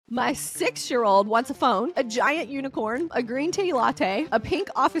My 6-year-old wants a phone, a giant unicorn, a green tea latte, a pink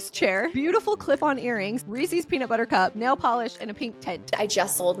office chair, beautiful clip-on earrings, Reese's peanut butter cup, nail polish, and a pink tent. I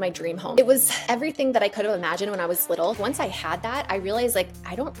just sold my dream home. It was everything that I could have imagined when I was little. Once I had that, I realized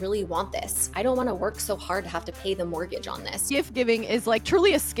I don't really want this. I don't want to work so hard to have to pay the mortgage on this. Gift giving is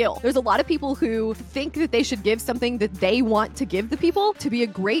truly a skill. There's a lot of people who think that they should give something that they want to give the people. To be a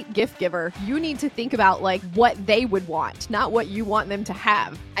great gift giver, you need to think about what they would want, not what you want them to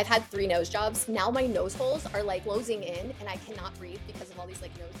have. I've had 3 nose jobs. Now my nose holes are closing in and I cannot breathe because of all these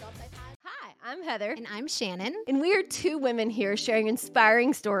nose jobs I've had. Hi, I'm Heather. And I'm Shannon. And we are 2 women here sharing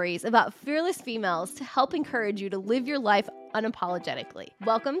inspiring stories about fearless females to help encourage you to live your life unapologetically.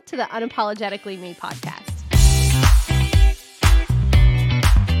 Welcome to the Unapologetically Me podcast.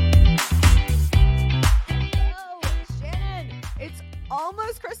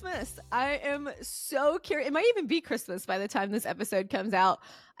 Almost Christmas. I am so curious. It might even be Christmas by the time this episode comes out.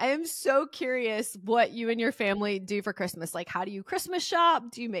 I am so curious what you and your family do for Christmas. How do you Christmas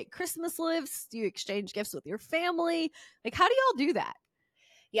shop? Do you make Christmas lists? Do you exchange gifts with your family? How do y'all do that?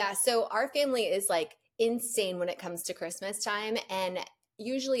 Yeah, so our family is insane when it comes to Christmas time, and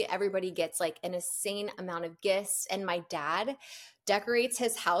usually everybody gets an insane amount of gifts, and my dad decorates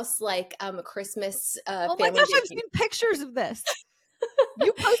his house like a Christmas oh my gosh, I've seen pictures of this.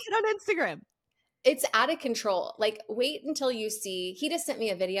 You posted on Instagram. It's out of control. Wait until you see. He just sent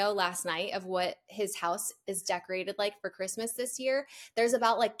me a video last night of what his house is decorated for Christmas this year. There's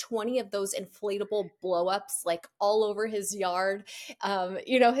about 20 of those inflatable blow-ups all over his yard.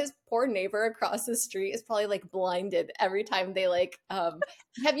 His poor neighbor across the street is probably blinded every time they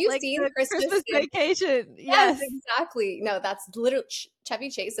have you seen Christmas Vacation? Yes, exactly. No, that's literally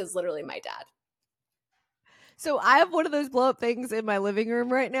Chevy Chase is literally my dad. So I have one of those blow up things in my living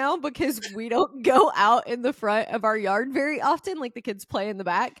room right now because we don't go out in the front of our yard very often. The kids play in the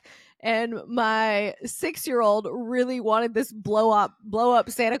back. And my 6-year-old really wanted this blow up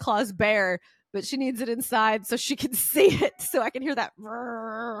Santa Claus bear, but she needs it inside so she can see it. So I can hear that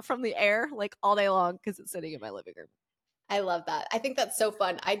from the air all day long because it's sitting in my living room. I love that. I think that's so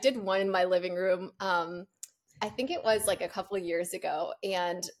fun. I did one in my living room. I think it was a couple of years ago,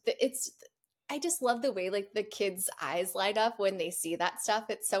 and I just love the way the kids' eyes light up when they see that stuff.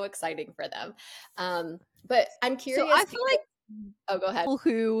 It's so exciting for them. But I'm curious. So I feel oh, go ahead. People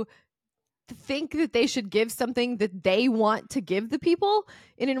who think that they should give something that they want to give the people,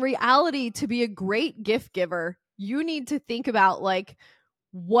 and in reality, to be a great gift giver, you need to think about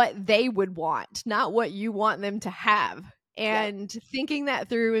what they would want, not what you want them to have. And thinking that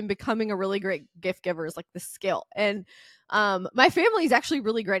through and becoming a really great gift giver is the skill. And my family is actually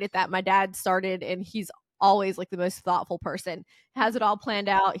really great at that. My dad started, and he's always the most thoughtful person, has it all planned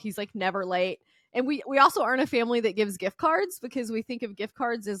out. He's never late. And we also aren't a family that gives gift cards because we think of gift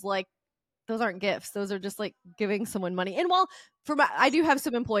cards as those aren't gifts. Those are just giving someone money. And while I do have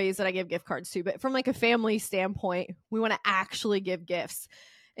some employees that I give gift cards to, but from a family standpoint, we want to actually give gifts.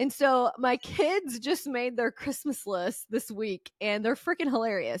 And so my kids just made their Christmas list this week, and they're freaking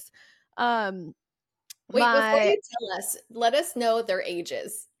hilarious. Wait, before you tell us, let us know their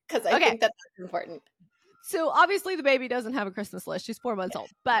ages, because I think that's important. So obviously the baby doesn't have a Christmas list. She's 4 months old.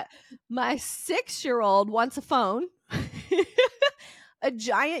 But my 6-year-old wants a phone, a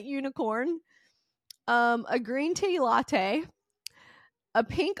giant unicorn, a green tea latte, a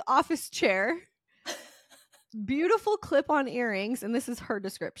pink office chair, beautiful clip-on earrings, and this is her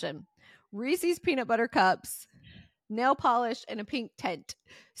description, Reese's peanut butter cups, nail polish, and a pink tent.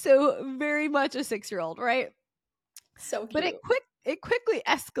 So very much a 6-year-old, right? So cute. But it quickly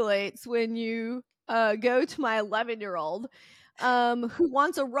escalates when you go to my 11-year-old who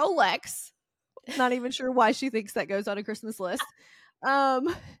wants a Rolex. Not even sure why she thinks that goes on a Christmas list.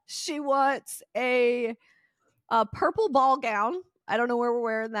 She wants a purple ball gown. I don't know where we're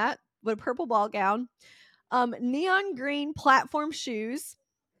wearing that, but a purple ball gown. Neon green platform shoes,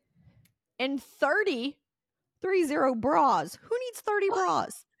 and 30 bras. Who needs 30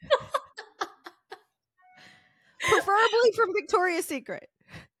 bras? Preferably from Victoria's Secret.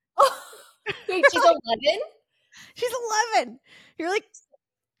 Wait, she's 11? She's 11. You're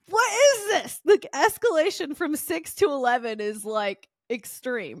what is this? The escalation from 6 to 11 is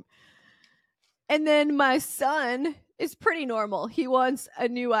extreme. And then my son is pretty normal. He wants a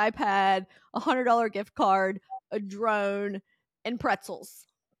new iPad, a $100 gift card, a drone, and pretzels.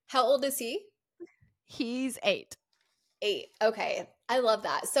 How old is he? He's 8. 8. Okay. I love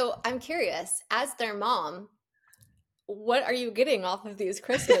that. So I'm curious, as their mom, what are you getting off of these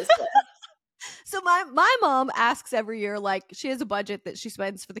Christmas lists? So my mom asks every year, like, she has a budget that she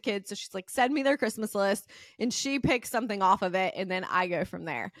spends for the kids. So she's like, send me their Christmas list, and she picks something off of it, and then I go from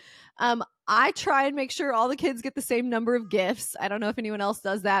there. I try and make sure all the kids get the same number of gifts. I don't know if anyone else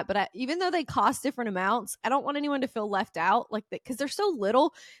does that, but even though they cost different amounts, I don't want anyone to feel left out, like that, because they're so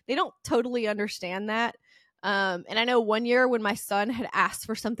little, they don't totally understand that. And I know one year when my son had asked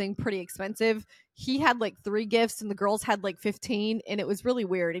for something pretty expensive, he had like 3 gifts and the girls had like 15, and it was really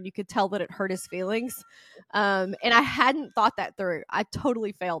weird, and you could tell that it hurt his feelings. And I hadn't thought that through. I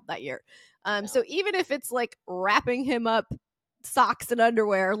totally failed that year. So even if it's like wrapping him up socks and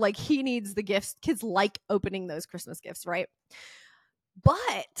underwear, like, he needs the gifts. Kids like opening those Christmas gifts, right?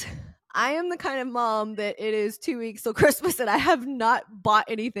 But I am the kind of mom that it is 2 weeks till Christmas and I have not bought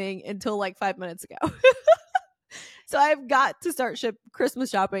anything until like 5 minutes ago. So I've got to start Christmas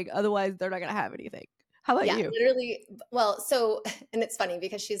shopping. Otherwise, they're not going to have anything. How about you? Literally. Well, so, and it's funny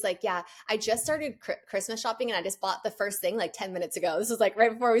because she's like, yeah, I just started Christmas shopping and I just bought the first thing like 10 minutes ago. This was like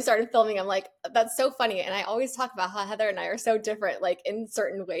right before we started filming. I'm like, that's so funny. And I always talk about how Heather and I are so different, like in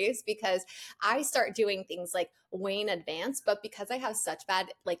certain ways, because I start doing things like way in advance, but because I have such bad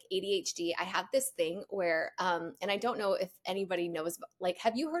like ADHD, I have this thing where, and I don't know if anybody knows, like,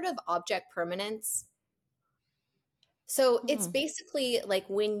 have you heard of object permanence? So it's basically like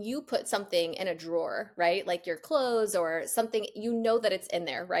when you put something in a drawer, right? Like your clothes or something, you know that it's in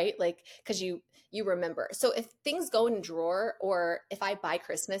there, right? Like because you remember. So if things go in a drawer or if I buy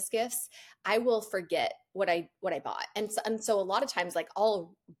Christmas gifts, I will forget what I bought. And so a lot of times like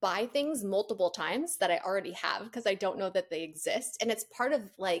I'll buy things multiple times that I already have because I don't know that they exist. And it's part of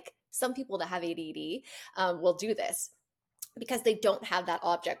like some people that have ADD will do this because they don't have that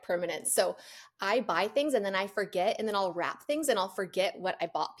object permanence. So I buy things and then I forget, and then I'll wrap things and I'll forget what I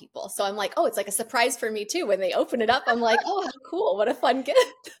bought people. So I'm like, oh, it's like a surprise for me too. When they open it up, I'm like, oh, how cool. What a fun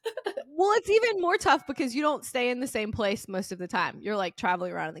gift. Well, it's even more tough because you don't stay in the same place most of the time. You're like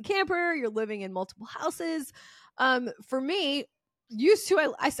traveling around in the camper, you're living in multiple houses. For me, used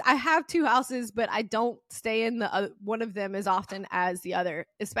to I have 2 houses, but I don't stay in the one of them as often as the other.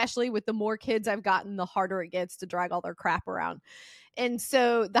 Especially with the more kids I've gotten, the harder it gets to drag all their crap around. And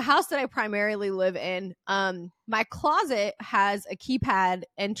so the house that I primarily live in, my closet has a keypad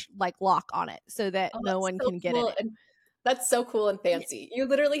and like lock on it so that no one so can get cool. in it. That's so cool and fancy. You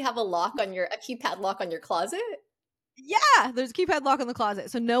literally have a keypad lock on your closet. Yeah, there's a keypad lock on the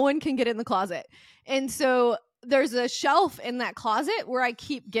closet, so no one can get in the closet. And so there's a shelf in that closet where I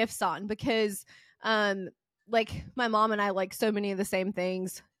keep gifts on because, like my mom and I like so many of the same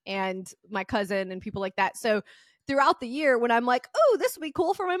things, and my cousin and people like that. So throughout the year, when I'm like, oh, this would be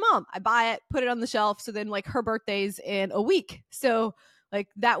cool for my mom, I buy it, put it on the shelf. So then, like, her birthday's in a week, so like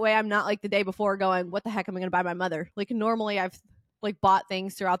that way I'm not like the day before going, what the heck am I going to buy my mother? Like normally I've like bought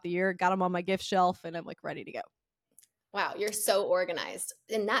things throughout the year, got them on my gift shelf, and I'm like ready to go. Wow, you're so organized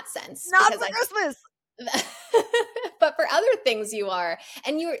in that sense. Not for Christmas. But for other things you are.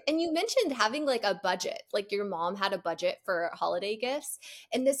 And you mentioned having like a budget. Like your mom had a budget for holiday gifts.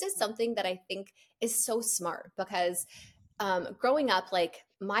 And this is something that I think is so smart because growing up, like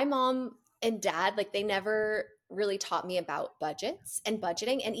my mom and dad, like they never really taught me about budgets and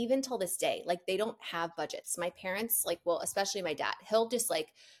budgeting. And even till this day, like they don't have budgets. My parents, like, well, especially my dad, he'll just like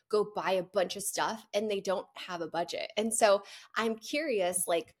go buy a bunch of stuff and they don't have a budget. And so I'm curious,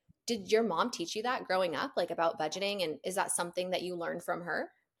 like, did your mom teach you that growing up, like about budgeting? And is that something that you learned from her?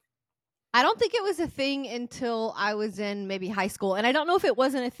 I don't think it was a thing until I was in maybe high school. And I don't know if it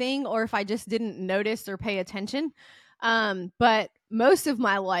wasn't a thing or if I just didn't notice or pay attention. But most of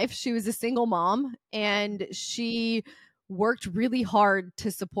my life, she was a single mom and she worked really hard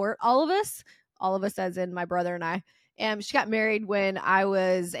to support all of us as in my brother and I. And she got married when I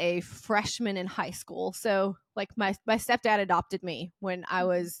was a freshman in high school. So like my stepdad adopted me when I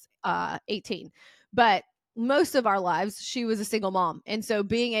was 18. But most of our lives, she was a single mom. And so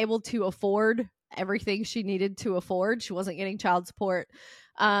being able to afford everything she needed to afford, she wasn't getting child support.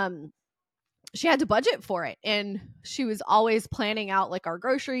 She had to budget for it. And she was always planning out like our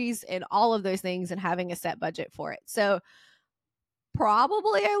groceries and all of those things and having a set budget for it. So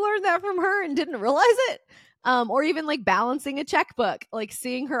probably I learned that from her and didn't realize it. Or even like balancing a checkbook, like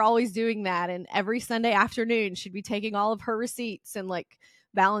seeing her always doing that. And every Sunday afternoon, she'd be taking all of her receipts and like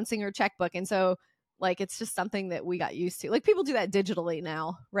balancing her checkbook. And so like, it's just something that we got used to. Like people do that digitally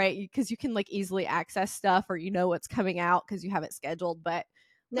now, right? Because you can like easily access stuff or you know what's coming out because you have it scheduled. But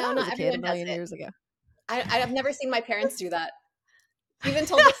when No, I was not a kid everyone a does million it. years ago. I've never seen my parents do that, even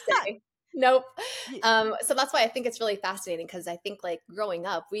till this day. Nope. Y- So that's why I think it's really fascinating, because I think like growing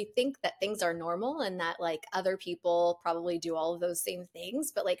up, we think that things are normal and that like other people probably do all of those same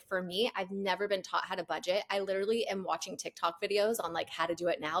things. But like for me, I've never been taught how to budget. I literally am watching TikTok videos on like how to do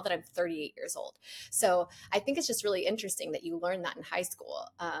it now that I'm 38 years old. So I think it's just really interesting that you learn that in high school.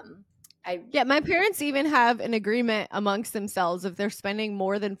 I Yeah, my parents even have an agreement amongst themselves if they're spending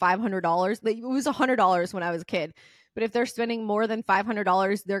more than $500. It was $100 when I was a kid, but if they're spending more than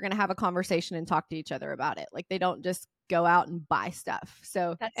 $500, they're going to have a conversation and talk to each other about it. Like they don't just go out and buy stuff.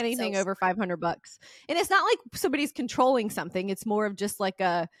 So That's so anything over smart. $500, and it's not like somebody's controlling something. It's more of just like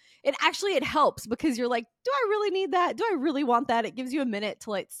it helps because you're like, do I really need that? Do I really want that? It gives you a minute to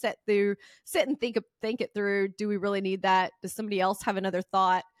like sit and think it through. Do we really need that? Does somebody else have another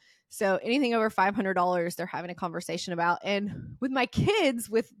thought? So anything over $500, they're having a conversation about. And with my kids,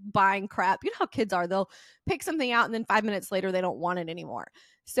 with buying crap, you know how kids are. They'll pick something out and then 5 minutes later, they don't want it anymore.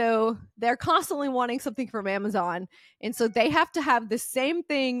 So they're constantly wanting something from Amazon. And so they have to have the same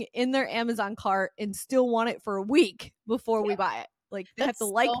thing in their Amazon cart and still want it for a week before we Yep. buy it. Like they have to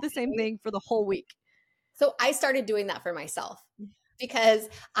That's like so the same funny. thing for the whole week. So I started doing that for myself, because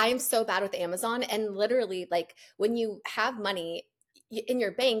I'm so bad with Amazon. And literally, like when you have money in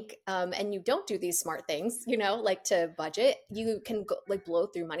your bank, and you don't do these smart things, like to budget, you can go, like blow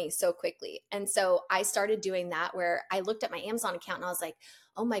through money so quickly. And so I started doing that, where I looked at my Amazon account and I was like,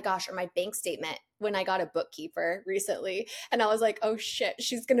 oh my gosh, or my bank statement when I got a bookkeeper recently. And I was like, oh shit,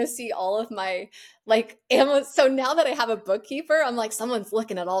 she's going to see all of my like Amazon. So now that I have a bookkeeper, I'm like, someone's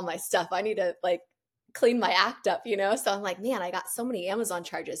looking at all my stuff. I need to like clean my act up. So I'm like, man, I got so many Amazon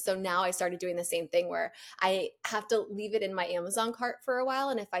charges. So now I started doing the same thing, where I have to leave it in my Amazon cart for a while,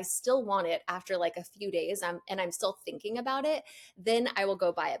 and if I still want it after like a few days, I'm still thinking about it, then I will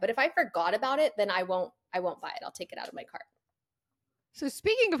go buy it. But if I forgot about it, then I won't buy it. I'll take it out of my cart. So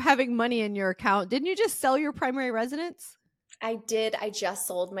speaking of having money in your account, didn't you just sell your primary residence? I did. I just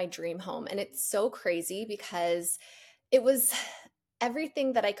sold my dream home, and it's so crazy because it was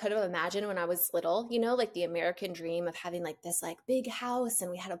everything that I could have imagined when I was little, like the American dream of having like this like big house,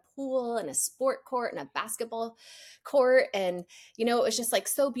 and we had a pool and a sport court and a basketball court, and it was just like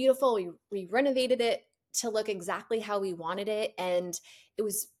so beautiful. We renovated it to look exactly how we wanted it, and it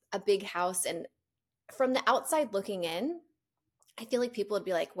was a big house. And from the outside looking in, I feel like people would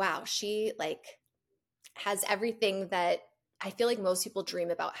be like, wow, she like has everything that I feel like most people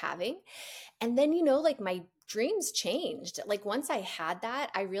dream about having. And then, like my dreams changed. Like once I had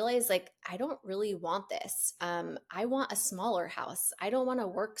that, I realized like I don't really want this. I want a smaller house. I don't want to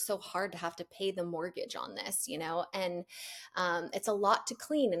work so hard to have to pay the mortgage on this. And it's a lot to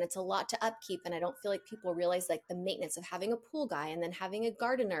clean and it's a lot to upkeep. And I don't feel like people realize like the maintenance of having a pool guy and then having a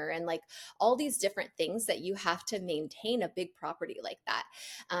gardener and like all these different things that you have to maintain a big property like that.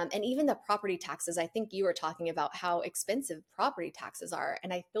 And even the property taxes, I think you were talking about how expensive property taxes are.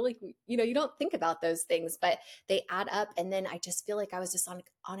 And I feel like, you don't think about those things, but they add up. And then I just feel like I was just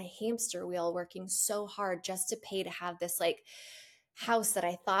on a hamster wheel working so hard just to pay to have this like house that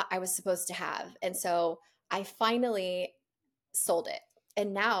I thought I was supposed to have. And so I finally sold it.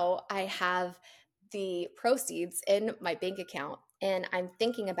 And now I have the proceeds in my bank account. And I'm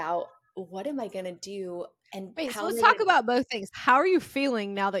thinking about what am I going to do and Wait, so how am let's I going talk to. about both things. How are you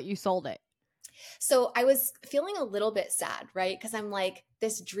feeling now that you sold it? So I was feeling a little bit sad, right? Because I'm like,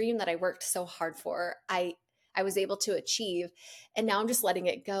 this dream that I worked so hard for, I was able to achieve, and now I'm just letting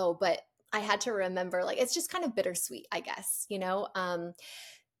it go. But I had to remember, like, it's just kind of bittersweet, I guess.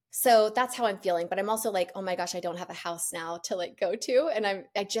 So that's how I'm feeling. But I'm also like, oh my gosh, I don't have a house now to like go to. And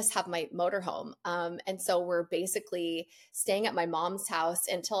I just have my motorhome. And so we're basically staying at my mom's house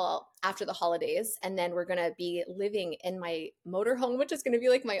until after the holidays. And then we're gonna be living in my motorhome, which is gonna be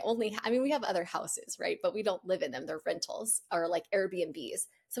like my only I mean, we have other houses, right? But we don't live in them. They're rentals or like Airbnbs.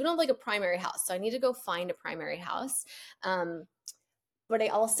 So we don't have like a primary house. So I need to go find a primary house. Um, but I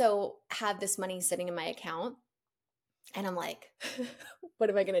also have this money sitting in my account, and I'm like, what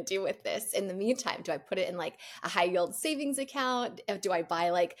am I going to do with this? In the meantime, do I put it in like a high yield savings account? Do I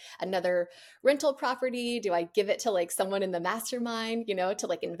buy like another rental property? Do I give it to like someone in the mastermind, to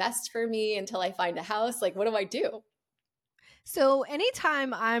like invest for me until I find a house? Like, what do I do? So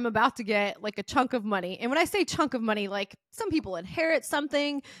anytime I'm about to get like a chunk of money, and when I say chunk of money, like some people inherit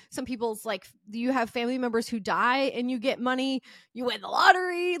something, some people's like you have family members who die and you get money, you win the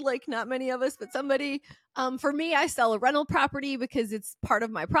lottery, like not many of us, but somebody. For me, I sell a rental property because it's part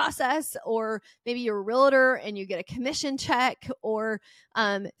of my process, or maybe you're a realtor and you get a commission check, or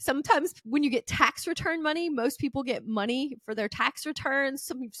sometimes when you get tax return money, most people get money for their tax returns.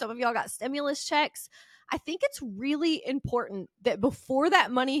 Some of y'all got stimulus checks. I think it's really important that before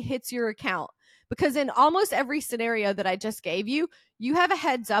that money hits your account, because in almost every scenario that I just gave you, you have a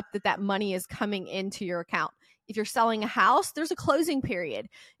heads up that that money is coming into your account. If you're selling a house, there's a closing period.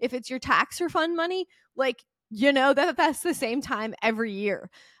 If it's your tax refund money, like, that's the same time every year.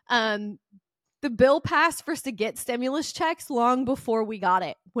 The bill passed for us to get stimulus checks long before we got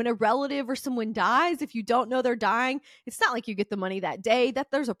it. When a relative or someone dies, if you don't know they're dying, it's not like you get the money that day. That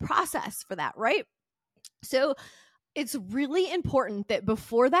there's a process for that, right? So it's really important that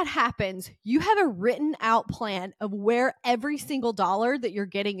before that happens, you have a written out plan of where every single dollar that you're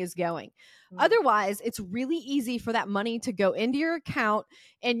getting is going. Otherwise, it's really easy for that money to go into your account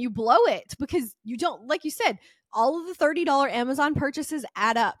and you blow it because you don't, like you said, all of the $30 Amazon purchases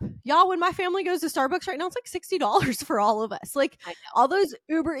add up. Y'all, when my family goes to Starbucks right now, it's like $60 for all of us. Like all those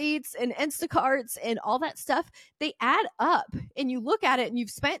Uber Eats and Instacarts and all that stuff, they add up. And you look at it and you've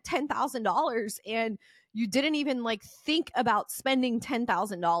spent $10,000 and you didn't even like think about spending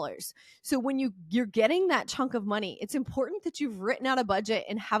 $10,000. So when you're getting that chunk of money, it's important that you've written out a budget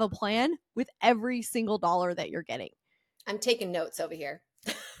and have a plan with every single dollar that you're getting. I'm taking notes over here.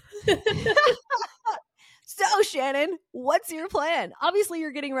 So Shannon, what's your plan? Obviously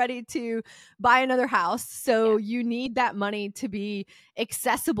you're getting ready to buy another house, so you need that money to be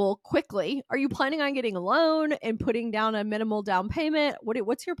accessible quickly. Are you planning on getting a loan and putting down a minimal down payment?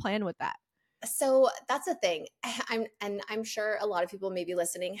 What's your plan with that? So that's the thing. I'm sure a lot of people maybe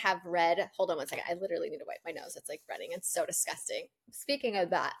listening have read, hold on one second. I literally need to wipe my nose. It's like running. It's so disgusting. Speaking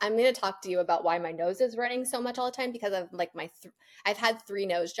of that, I'm going to talk to you about why my nose is running so much all the time, because of like I've had 3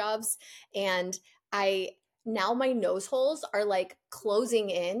 nose jobs, and now my nose holes are like closing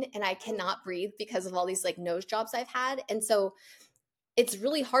in and I cannot breathe because of all these like nose jobs I've had. And so it's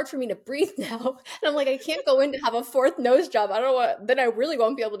really hard for me to breathe now. And I'm like, I can't go in to have a 4th nose job. I don't know what, then I really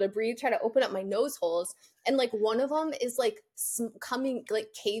won't be able to breathe, try to open up my nose holes. And like one of them is like coming, like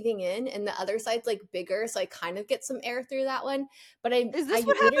caving in, and the other side's like bigger. So I kind of get some air through that one. But Is this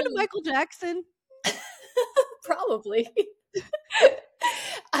what happened to Michael Jackson? Probably.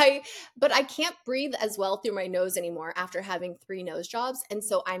 But I can't breathe as well through my nose anymore after having 3 nose jobs. And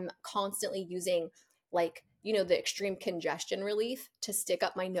so I'm constantly using like, the extreme congestion relief to stick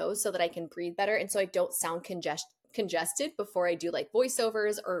up my nose so that I can breathe better. And so I don't sound congested before I do like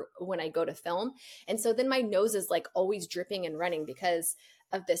voiceovers or when I go to film. And so then my nose is like always dripping and running because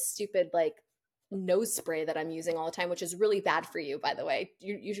of this stupid like nose spray that I'm using all the time, which is really bad for you, by the way.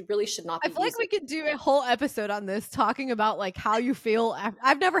 You really should not be I feel like we could do a whole episode on this, talking about like how you feel.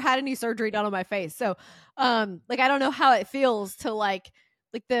 I've never had any surgery done on my face, so like I don't know how it feels to like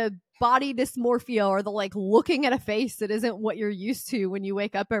the body dysmorphia, or the like looking at a face that isn't what you're used to when you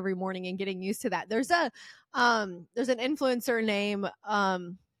wake up every morning, and getting used to that. There's an influencer named Layla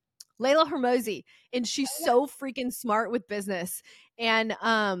Hermosi, and she's so freaking smart with business, and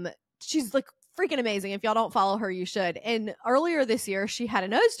she's like freaking amazing. If y'all don't follow her, you should. And earlier this year, she had a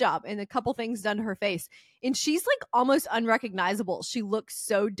nose job and a couple things done to her face, and she's like almost unrecognizable. She looks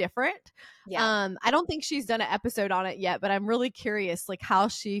so different. Yeah. I don't think she's done an episode on it yet, but I'm really curious like how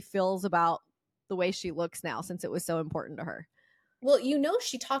she feels about the way she looks now, since it was so important to her. Well,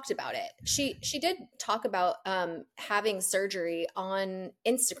 she talked about it. She did talk about having surgery on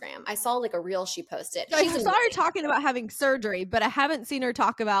Instagram. I saw like a reel she posted. I saw her talking about having surgery, but I haven't seen her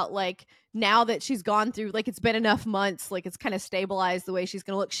talk about like now that she's gone through, like it's been enough months, like it's kind of stabilized the way she's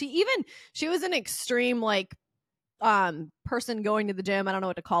going to look. She was an extreme like person going to the gym. I don't know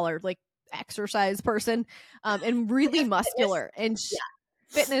what to call her, like exercise person, and really muscular and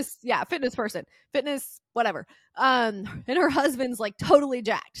fitness person, whatever. And her husband's like totally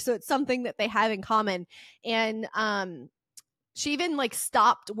jacked, so it's something that they have in common. And she even like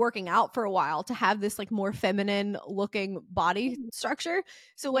stopped working out for a while to have this like more feminine looking body structure.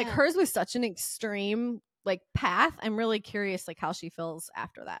 So like hers was such an extreme like path. I'm really curious like how she feels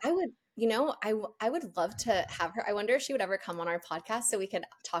after that. I would I would love to have her. I wonder if she would ever come on our podcast so we could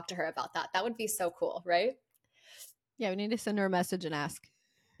talk to her about that. That would be so cool, right? Yeah, we need to send her a message and ask.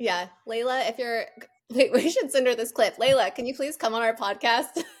 Yeah, Layla, we should send her this clip. Layla, can you please come on our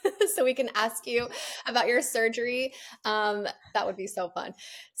podcast so we can ask you about your surgery? That would be so fun.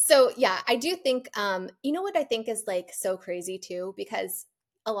 So yeah, I do think, what I think is like so crazy too, because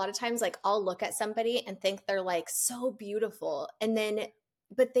a lot of times like I'll look at somebody and think they're like so beautiful. And then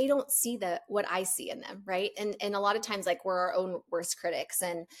but they don't see what I see in them, right? And a lot of times, like, we're our own worst critics,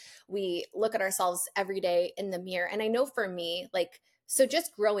 and we look at ourselves every day in the mirror. And I know for me, like, so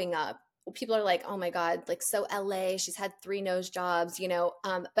just growing up, people are like, oh my God, like, so LA, she's had 3 nose jobs,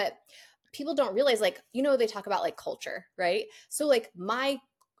 but people don't realize, like, they talk about like culture, right? So like my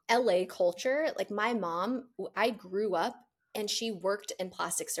LA culture, like my mom, I grew up and she worked in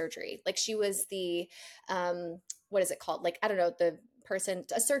plastic surgery. Like she was the, what is it called? Like, I don't know, the person,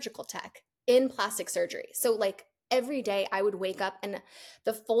 a surgical tech in plastic surgery. So like every day I would wake up and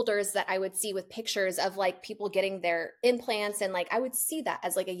the folders that I would see with pictures of like people getting their implants, and like I would see that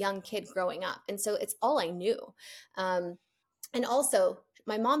as like a young kid growing up. And so it's all I knew. And also,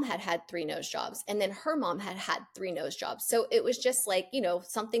 my mom had had 3 nose jobs, and then her mom had had 3 nose jobs. So it was just like,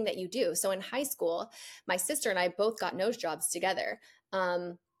 something that you do. So in high school, my sister and I both got nose jobs together.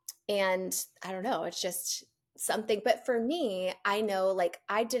 And I don't know, it's just something. But for me, I know, like,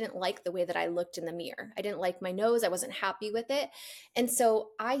 I didn't like the way that I looked in the mirror. I didn't like my nose. I wasn't happy with it. And so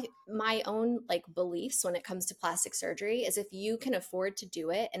my own like beliefs when it comes to plastic surgery is, if you can afford to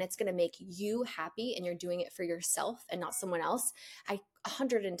do it and it's going to make you happy and you're doing it for yourself and not someone else, I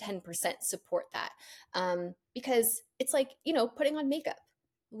 110% support that. Because it's like, putting on makeup.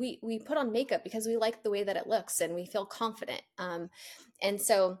 We put on makeup because we like the way that it looks and we feel confident. And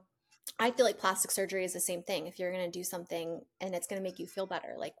so I feel like plastic surgery is the same thing. If you're going to do something and it's going to make you feel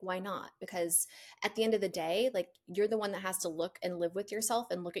better, like, why not? Because at the end of the day, like, you're the one that has to look and live with yourself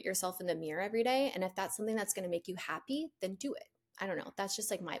and look at yourself in the mirror every day. And if that's something that's going to make you happy, then do it. I don't know. That's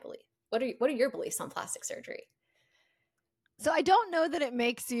just like my belief. What are your beliefs on plastic surgery? So I don't know that it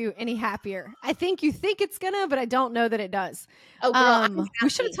makes you any happier. I think you think it's gonna, but I don't know that it does. Oh, girl, we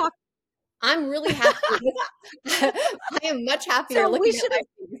should have talked. I'm really happy. I am much happier looking at my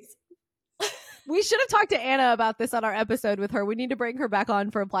face. We should have talked to Anna about this on our episode with her. We need to bring her back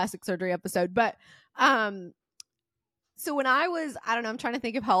on for a plastic surgery episode. But so when I was, I don't know, I'm trying to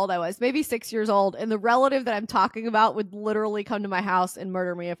think of how old I was, maybe 6 years old, and the relative that I'm talking about would literally come to my house and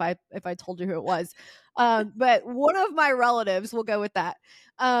murder me if I told you who it was. But one of my relatives, we'll go with that.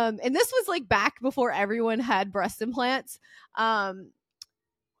 And this was like back before everyone had breast implants.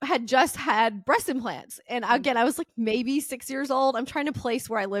 Had just had breast implants. And again, I was like maybe 6 years old. I'm trying to place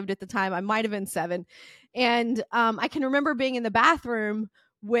where I lived at the time. I might have been 7. And I can remember being in the bathroom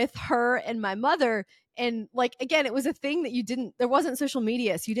with her and my mother. And like, again, it was a thing that there wasn't social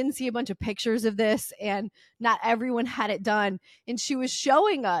media. So you didn't see a bunch of pictures of this, and not everyone had it done. And she was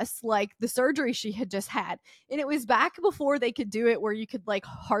showing us like the surgery she had just had. And it was back before they could do it where you could like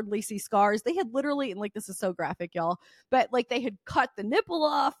hardly see scars. They had literally, and like, this is so graphic, y'all, but like they had cut the nipple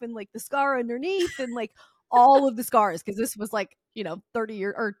off and like the scar underneath and like all of the scars. Cause this was like, 30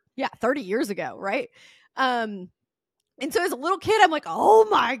 years ago. Right. And so as a little kid, I'm like, oh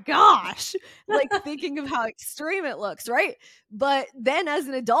my gosh, like thinking of how extreme it looks, right? But then as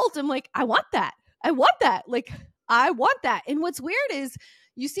an adult, I'm like, I want that. Like, I want that. And what's weird is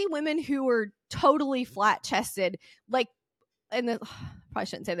you see women who are totally flat chested, like, probably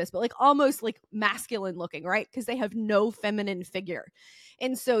shouldn't say this, but like almost like masculine looking, right? Because they have no feminine figure.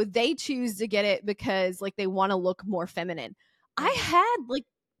 And so they choose to get it because like they want to look more feminine. I had like,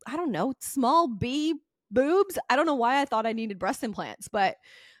 I don't know, small B boobs. I don't know why I thought I needed breast implants, but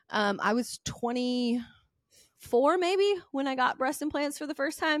I was 24 maybe when I got breast implants for the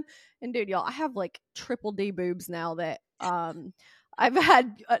first time. And dude, y'all, I have like triple D boobs now that I've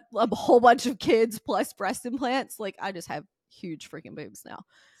had a whole bunch of kids plus breast implants. Like, I just have huge freaking boobs now.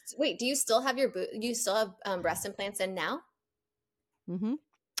 Wait, do you still have you still have breast implants in now? Mm-hmm.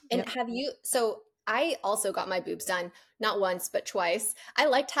 And so I also got my boobs done, not once, but twice. I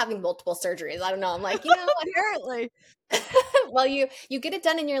liked having multiple surgeries. I don't know. I'm like, apparently. Well, you get it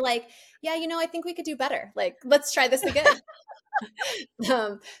done and you're like, yeah, I think we could do better. Like, let's try this again.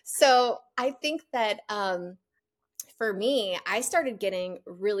 So I think that for me, I started getting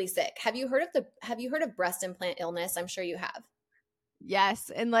really sick. Have you heard of breast implant illness? I'm sure you have. Yes.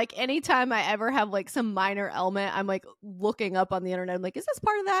 And like anytime I ever have like some minor ailment, I'm like looking up on the internet. I'm like, is this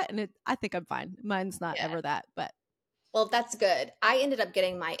part of that? And I think I'm fine. Mine's not ever that, but. Well, that's good. I ended up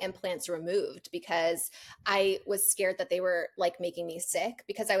getting my implants removed because I was scared that they were like making me sick,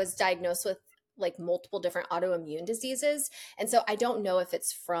 because I was diagnosed with like multiple different autoimmune diseases. And so I don't know if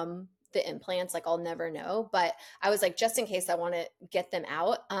it's from the implants, like I'll never know, but I was like, just in case, I want to get them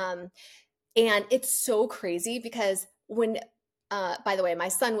out. And it's so crazy because by the way, my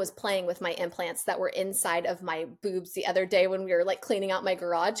son was playing with my implants that were inside of my boobs the other day when we were like cleaning out my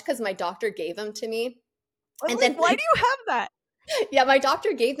garage, because my doctor gave them to me. And then, why do you have that? Yeah, my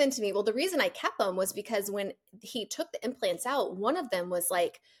doctor gave them to me. Well, the reason I kept them was because when he took the implants out, one of them was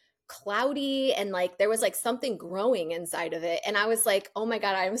like cloudy and like there was like something growing inside of it. And I was like, oh my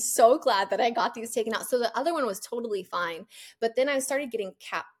God, I'm so glad that I got these taken out. So the other one was totally fine. But then I started getting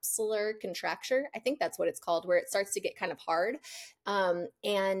capsular contracture. I think that's what it's called, where it starts to get kind of hard.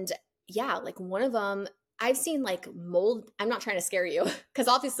 And yeah, like one of them, I've seen like mold. I'm not trying to scare you because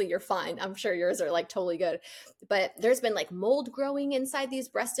obviously you're fine. I'm sure yours are like totally good, but there's been like mold growing inside these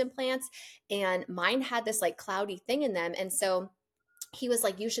breast implants, and mine had this like cloudy thing in them. And so he was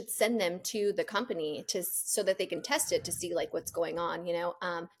like, you should send them to the company to so that they can test it to see like what's going on, you know.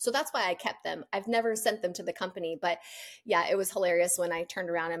 So that's why I kept them. I've never sent them to the company, but yeah, it was hilarious when I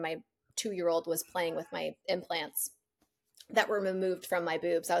turned around and my 2-year-old was playing with my implants that were removed from my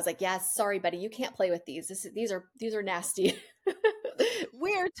boobs. I was like, yeah, sorry buddy, you can't play with these. These are nasty.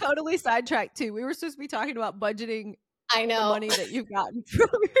 We are totally sidetracked too. We were supposed to be talking about budgeting I the know. money that you've gotten from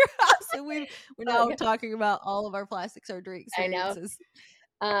your house, and we're Oh, now talking about all of our plastic surgery I know. experiences.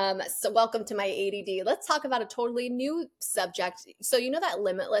 So welcome to my ADD. Let's talk about a totally new subject. So you know that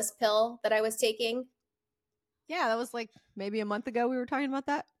limitless pill that I was taking? Yeah, that was like maybe a month ago we were talking about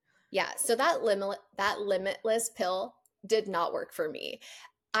that. Yeah. So that limitless pill did not work for me.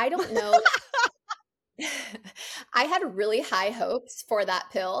 I don't know. I had really high hopes for that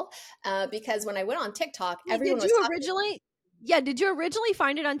pill because when I went on TikTok, Wait, everyone did was you talking. originally? Yeah, did you originally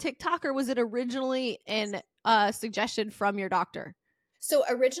find it on TikTok, or was it originally an suggestion from your doctor? So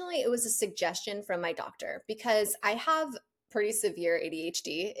originally it was a suggestion from my doctor because I have pretty severe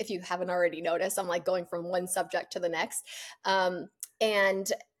ADHD. If you haven't already noticed, I'm like going from one subject to the next.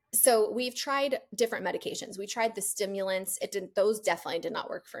 And so we've tried different medications. We tried the stimulants. Those definitely did not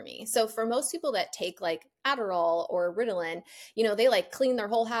work for me. So for most people that take like Adderall or Ritalin, you know, they like clean their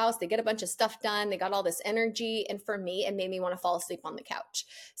whole house, they get a bunch of stuff done, they got all this energy. And for me, it made me want to fall asleep on the couch.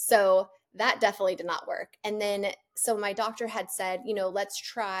 So that definitely did not work. And then, so my doctor had said, you know, let's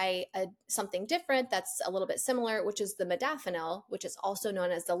try something different that's a little bit similar, which is the modafinil, which is also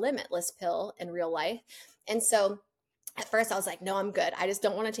known as the limitless pill in real life. And so at first I was like, no, I'm good. I just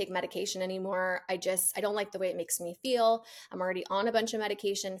don't want to take medication anymore. I don't like the way it makes me feel. I'm already on a bunch of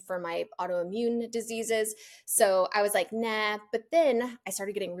medication for my autoimmune diseases. So I was like, nah. But then I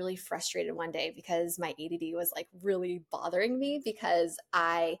started getting really frustrated one day because my ADD was like really bothering me because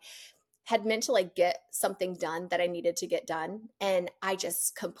I had meant to like get something done that I needed to get done. And I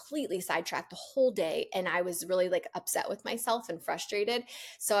just completely sidetracked the whole day. And I was really like upset with myself and frustrated.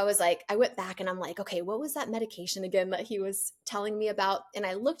 So I was like, I went back and I'm like, okay, what was that medication again that he was telling me about? And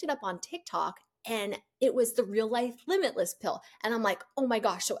I looked it up on TikTok and it was the real life limitless pill. And I'm like, oh my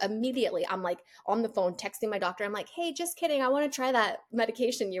gosh. So immediately I'm like on the phone texting my doctor. I'm like, hey, just kidding. I want to try that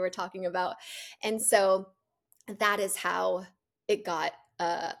medication you were talking about. And so that is how it got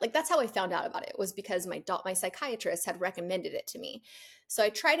like that's how I found out about it was because my psychiatrist had recommended it to me. So I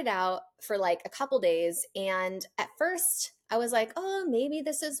tried it out for like a couple days and at first I was like, "Oh, maybe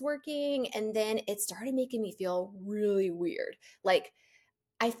this is working." And then it started making me feel really weird. Like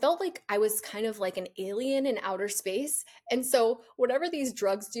I felt like I was kind of like an alien in outer space. And so whatever these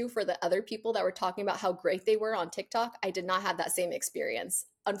drugs do for the other people that were talking about how great they were on TikTok, I did not have that same experience,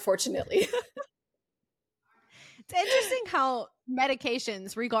 unfortunately. It's interesting how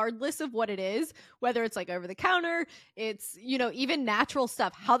medications, regardless of what it is, whether it's like over the counter, it's, you know, even natural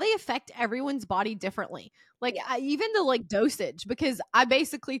stuff, how they affect everyone's body differently. Like Yeah. even the like dosage, because I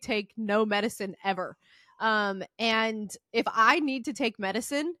basically take no medicine ever. And if I need to take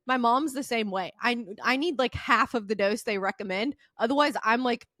medicine, my mom's the same way. I need like half of the dose they recommend. Otherwise, I'm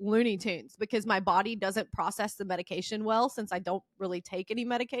like Looney Tunes because my body doesn't process the medication well since I don't really take any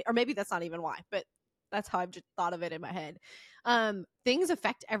medication, or maybe that's not even why, but that's how I've just thought of it in my head. Things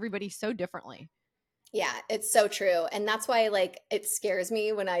affect everybody so differently. Yeah, it's so true. And that's why like it scares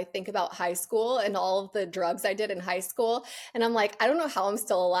me when I think about high school and all of the drugs I did in high school. And I'm like, I don't know how I'm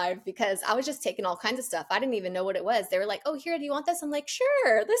still alive because I was just taking all kinds of stuff. I didn't even know what it was. They were like, "Oh, here, do you want this?" I'm like,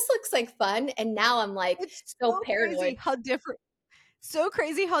 "Sure. This looks like fun." And now I'm like It's so so paranoid. crazy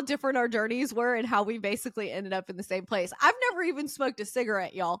how different our journeys were and how we basically ended up in the same place. I've never even smoked a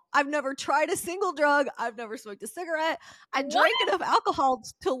cigarette, y'all. I've never tried a single drug. I've never smoked a cigarette. I What? drank enough alcohol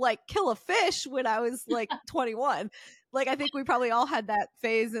to like kill a fish when I was like 21. Like I think we probably all had that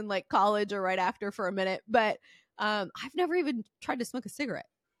phase in like college or right after for a minute, but I've never even tried to smoke a cigarette.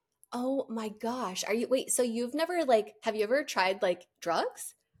 Oh my gosh. Are you wait, so you've never like have you ever tried like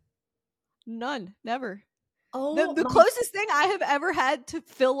drugs? None, never. The Oh the my closest thing I have ever had to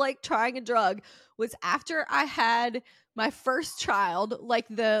feel like trying a drug was after I had my first child, like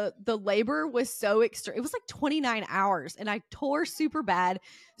the labor was so extreme. It was like 29 hours and I tore super bad.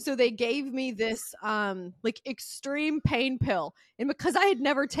 So they gave me this like extreme pain pill. And because I had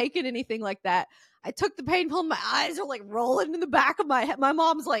never taken anything like that, I took the pain pill and my eyes are like rolling in the back of my head. My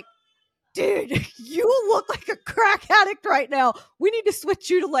mom's like, dude, you look like a crack addict right now. We need to switch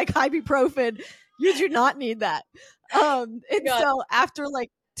you to like ibuprofen. You do not need that. And so after like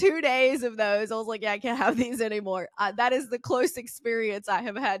 2 days of those, I was like, yeah, I can't have these anymore. That is the close experience I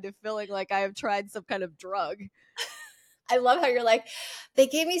have had to feeling like I have tried some kind of drug. I love how you're like, they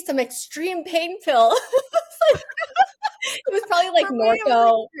gave me some extreme pain pill. It was probably like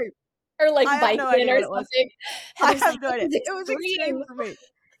Norco or like Vicodin or something. I have no idea. It was extreme for me.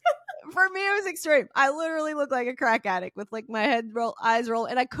 For me, it was extreme. I literally looked like a crack addict with like my eyes roll,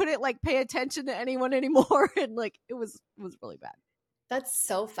 and I couldn't like pay attention to anyone anymore. And like it was really bad. That's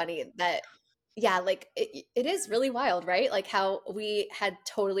so funny that, yeah, like it is really wild, right? Like how we had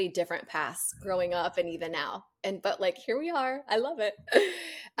totally different paths growing up and even now. But like here we are. I love it.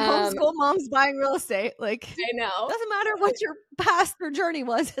 Homeschool moms buying real estate. Like I know. Doesn't matter what your past or journey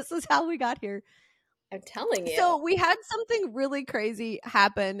was. This is how we got here. I'm telling you. So we had something really crazy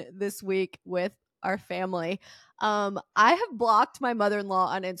happen this week with our family. I have blocked my mother-in-law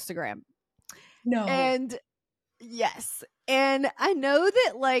on Instagram. No. And yes. And I know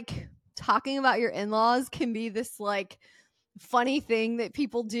that like talking about your in-laws can be this like funny thing that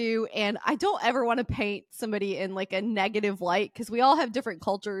people do. And I don't ever want to paint somebody in like a negative light because we all have different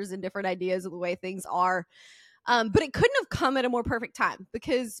cultures and different ideas of the way things are. But it couldn't have come at a more perfect time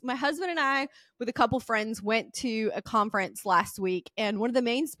because my husband and I, with a couple friends, went to a conference last week. And one of the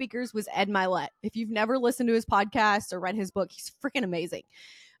main speakers was Ed Mylett. If you've never listened to his podcast or read his book, he's freaking amazing.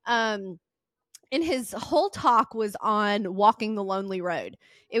 And his whole talk was on walking the lonely road.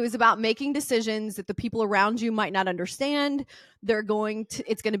 It was about making decisions that the people around you might not understand. It's going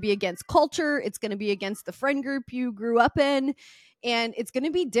to be against culture. It's going to be against the friend group you grew up in. And it's going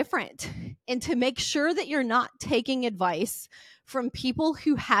to be different. And to make sure that you're not taking advice from people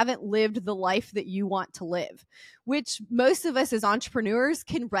who haven't lived the life that you want to live, which most of us as entrepreneurs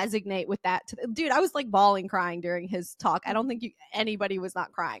can resonate with that. Dude, I was like bawling crying during his talk. I don't think anybody was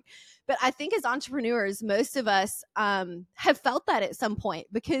not crying. But I think as entrepreneurs, most of us have felt that at some point,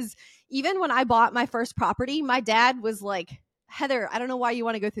 because even when I bought my first property, my dad was like, Heather, I don't know why you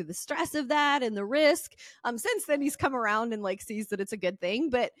want to go through the stress of that and the risk. Since then, he's come around and like sees that it's a good thing,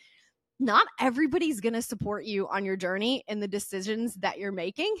 but not everybody's going to support you on your journey and the decisions that you're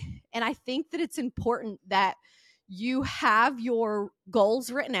making. And I think that it's important that you have your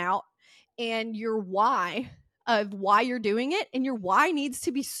goals written out and your why of why you're doing it. And your why needs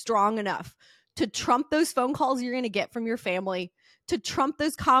to be strong enough to trump those phone calls you're going to get from your family, to trump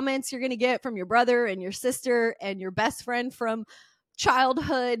those comments you're going to get from your brother and your sister and your best friend from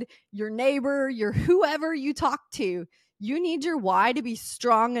childhood, your neighbor, your whoever you talk to. You need your why to be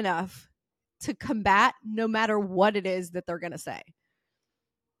strong enough to combat no matter what it is that they're going to say.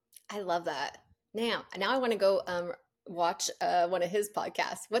 I love that. Now I want to go watch one of his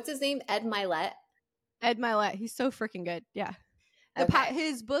podcasts. What's his name? Ed Mylett? Ed Mylett. He's so freaking good. Yeah.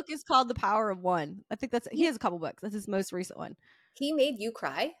 His book is called The Power of One. I think he has a couple books. That's his most recent one. He made you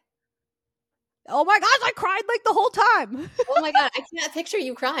cry? Oh my gosh, I cried like the whole time. Oh my God, I can't picture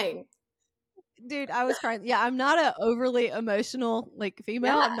you crying. Dude, I was crying. Yeah, I'm not an overly emotional like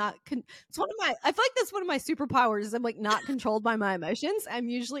female. Yeah. I'm not. It's one of my. I feel like that's one of my superpowers. I'm like not controlled by my emotions. I'm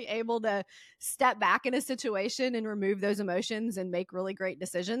usually able to step back in a situation and remove those emotions and make really great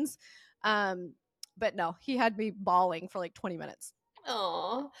decisions. But no, he had me bawling for like 20 minutes.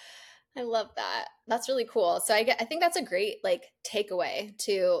 Oh, I love that. That's really cool. So I think that's a great like takeaway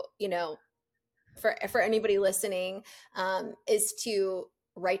to, for anybody listening, is to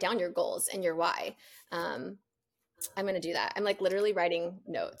write down your goals and your why. I'm going to do that. I'm like literally writing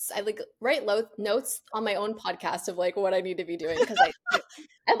notes. I like write notes on my own podcast of like what I need to be doing. Cause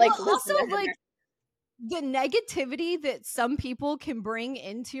I like also like the negativity that some people can bring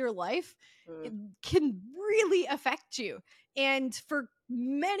into your life can really affect you. And for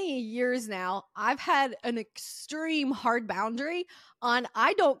many years now, I've had an extreme hard boundary on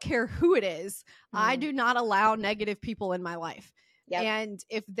I don't care who it is. I do not allow negative people in my life. Yep. And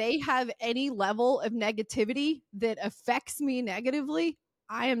if they have any level of negativity that affects me negatively,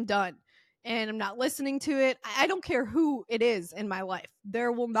 I am done. And I'm not listening to it. I don't care who it is in my life.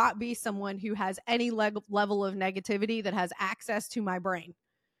 There will not be someone who has any level of negativity that has access to my brain.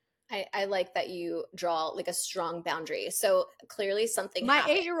 I like that you draw like a strong boundary. So clearly something my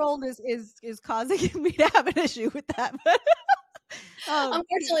happened. 8-year-old is causing me to have an issue with that.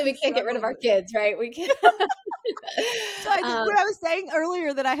 Unfortunately, we He's can't get rid of struggling our with it. kids, right? We can't. So I think um, what I was saying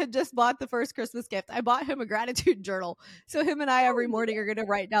earlier that I had just bought the first Christmas gift, I bought him a gratitude journal. So him and I every morning are going to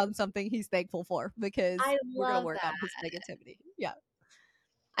write down something he's thankful for because I we're going to love work that. on his negativity. Yeah.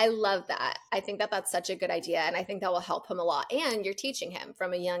 I love that. I think that that's such a good idea. And I think that will help him a lot. And you're teaching him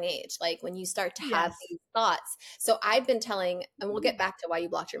from a young age, like when you start to have Yes. these thoughts. So I've been telling, and we'll get back to why you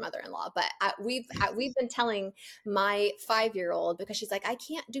blocked your mother-in-law, but we've been telling my 5-year-old because she's like, I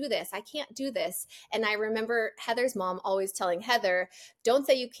can't do this. I can't do this. And I remember Heather's mom always telling Heather, don't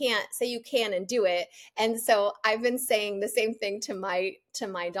say you can't, say you can and do it. And so I've been saying the same thing to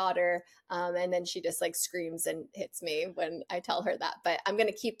my daughter, and then she just like screams and hits me when I tell her that. But I'm going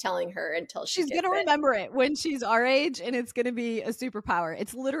to keep telling her until she She's going gets to it. remember it when she's our age and it's going to be a superpower.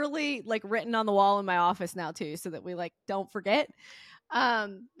 It's literally like written on the wall in my office now too, so that we like don't forget. My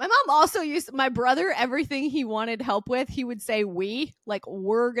mom also used my brother, everything he wanted help with, he would say we, like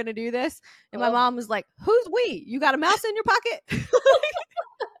we're going to do this. And my Oh. mom was like, who's we? You got a mouse in your pocket?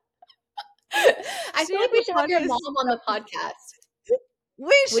 I She feel had like we the should have your mom funniest on the stuff. podcast.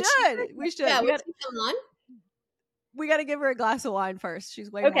 We Would she? should. We should. Yeah, would she come on? We got to give her a glass of wine first.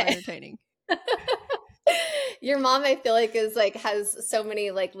 She's way more Okay. entertaining. Your mom, I feel like, is like has so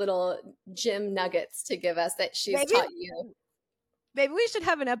many like little gym nuggets to give us that she's Maybe taught you. maybe we should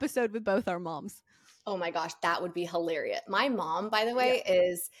have an episode with both our moms. Oh my gosh, that would be hilarious. My mom, by the Yeah.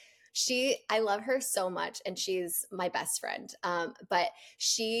 way, I love her so much and she's my best friend. But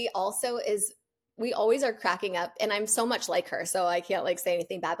she also is, we always are cracking up and I'm so much like her. So I can't like say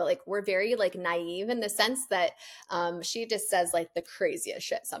anything bad, but like we're very like naive in the sense that she just says like the craziest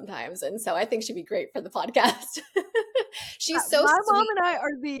shit sometimes. And so I think she'd be great for the podcast. She's so My mom sweet. and I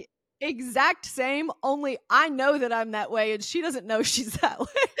are the exact same, only I know that I'm that way and she doesn't know she's that way.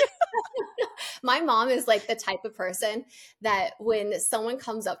 My mom is like the type of person that when someone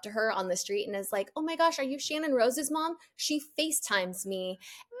comes up to her on the street and is like, oh my gosh, are you Shannon Rose's mom? She FaceTimes me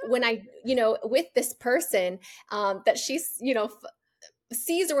when with this person that she's,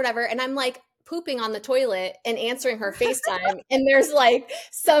 sees or whatever. And I'm like, pooping on the toilet and answering her FaceTime. And there's like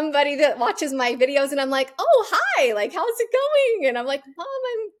somebody that watches my videos and I'm like, oh, hi, like, how's it going? And I'm like, Mom,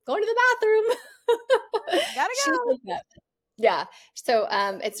 I'm going to the bathroom. Gotta She's go. like that. Yeah. So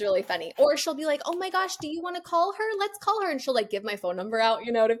it's really funny. Or she'll be like, oh my gosh, do you want to call her? Let's call her. And she'll like give my phone number out,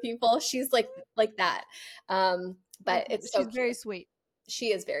 to people. She's like that. But it's so She's cute. very sweet. She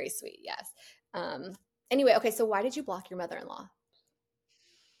is very sweet. Yes. Anyway, okay. So why did you block your mother-in-law?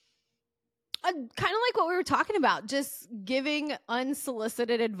 Kind of like what we were talking about, just giving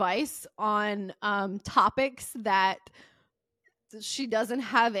unsolicited advice on topics that she doesn't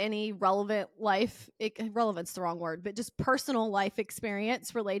have any relevance the wrong word, but just personal life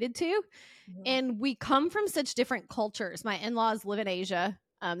experience related to. Mm-hmm. And we come from such different cultures. My in-laws live in Asia.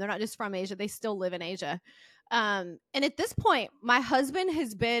 They're not just from Asia, they still live in Asia. And at this point, my husband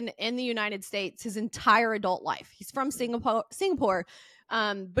has been in the United States his entire adult life. He's from Singapore,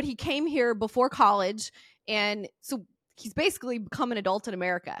 but he came here before college. And so he's basically become an adult in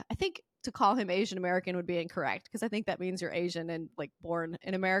America. I think to call him Asian American would be incorrect because I think that means you're Asian and like born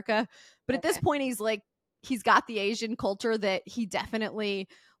in America. But at this point, he's got the Asian culture that he definitely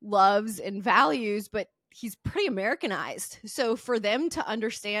loves and values, but he's pretty Americanized. So for them to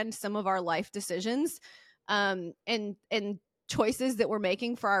understand some of our life decisions and choices that we're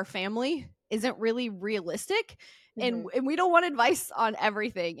making for our family isn't really realistic. Mm-hmm. And we don't want advice on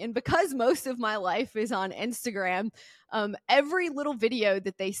everything. And because most of my life is on Instagram, every little video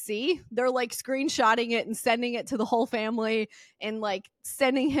that they see, they're like screenshotting it and sending it to the whole family and like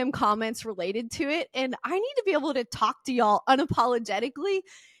sending him comments related to it. And I need to be able to talk to y'all unapologetically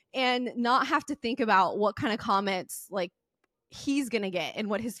and not have to think about what kind of comments like he's going to get and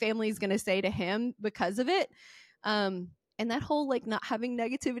what his family is going to say to him because of it. And that whole like not having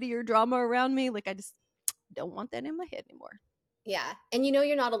negativity or drama around me, like I just don't want that in my head anymore. Yeah. And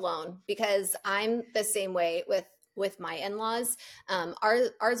you're not alone because I'm the same way with my in-laws.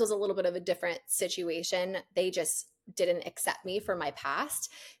 Ours was a little bit of a different situation. They just didn't accept me for my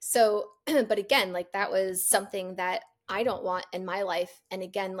past. So, but again, like that was something that I don't want in my life. And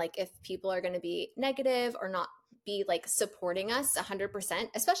again, like if people are going to be negative or not be like supporting us 100%,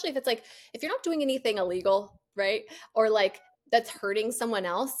 especially if it's like, if you're not doing anything illegal, right? Or like that's hurting someone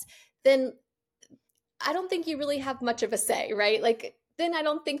else, then I don't think you really have much of a say, right? Like, then I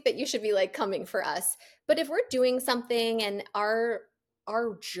don't think that you should be like coming for us. But if we're doing something and our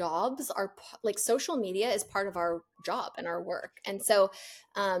jobs are like social media is part of our job and our work. And so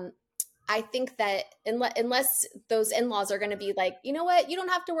I think that unless those in-laws are going to be like, you know what, you don't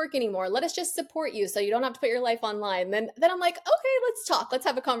have to work anymore. Let us just support you so you don't have to put your life online. Then I'm like, okay, let's talk. Let's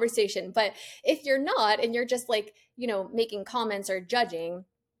have a conversation. But if you're not and you're just like, making comments or judging,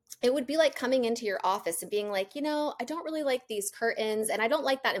 it would be like coming into your office and being like, I don't really like these curtains and I don't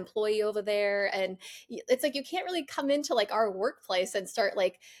like that employee over there. And it's like you can't really come into like our workplace and start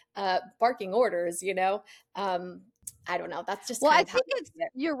like barking orders. Um, I don't know. That's just Well, kind I of how think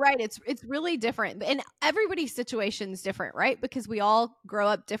you're right. It's really different. And everybody's situation is different, right? Because we all grow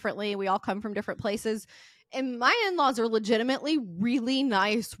up differently. We all come from different places. And my in-laws are legitimately really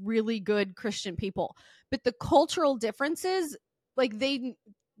nice, really good Christian people. But the cultural differences, like they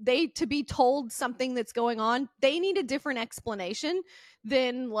to be told something that's going on, they need a different explanation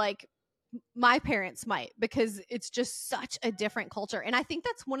than like my parents might, because it's just such a different culture. And I think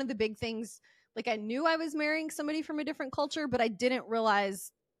that's one of the big things. Like, I knew I was marrying somebody from a different culture, but I didn't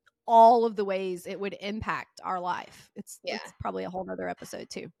realize all of the ways it would impact our life. yeah. It's probably a whole nother episode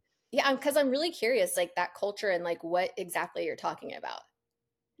too. Yeah, because I'm really curious, like that culture and like what exactly you're talking about.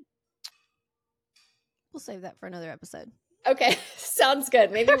 We'll save that for another episode. Okay, sounds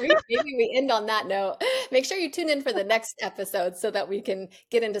good. Maybe we end on that note. Make sure you tune in for the next episode so that we can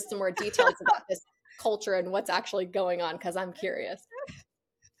get into some more details about this culture and what's actually going on, because I'm curious.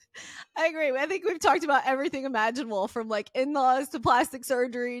 I agree. I think we've talked about everything imaginable, from like in-laws to plastic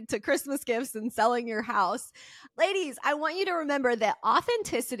surgery to Christmas gifts and selling your house. Ladies, I want you to remember that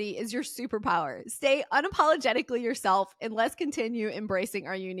authenticity is your superpower. Stay unapologetically yourself, and let's continue embracing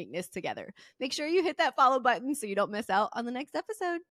our uniqueness together. Make sure you hit that follow button so you don't miss out on the next episode.